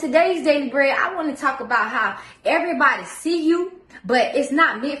Today's Daily Bread, I want to talk about how everybody see you, but it's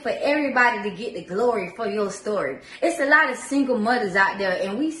not meant for everybody to get the glory for your story. It's a lot of single mothers out there,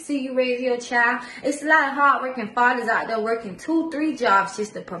 and we see you raise your child. It's a lot of hardworking fathers out there working 2-3 jobs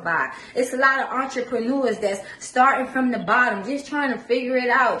just to provide. It's a lot of entrepreneurs that's starting from the bottom, just trying to figure it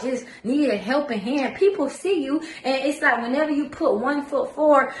out, just need a helping hand. People see you, and it's like whenever you put 1 foot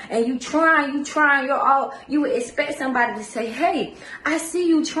forward and you trying, you're all, you would expect somebody to say, hey, I see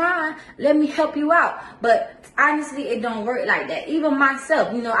you trying, let me help you out. But honestly, it don't work like that. Even myself,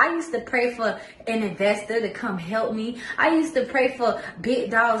 I used to pray for an investor to come help me. I used to pray for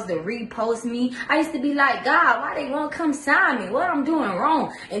big dogs to repost me. I used to be like, God, why they won't come sign me? What I'm doing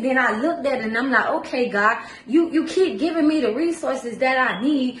wrong? And then I looked at it and I'm like, okay, God, you keep giving me the resources that I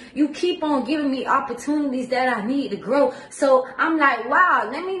need. You keep on giving me opportunities that I need to grow. So I'm like, wow,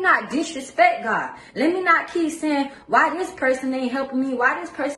 let me not disrespect God. Let me not keep saying, why this person ain't helping me? Why this person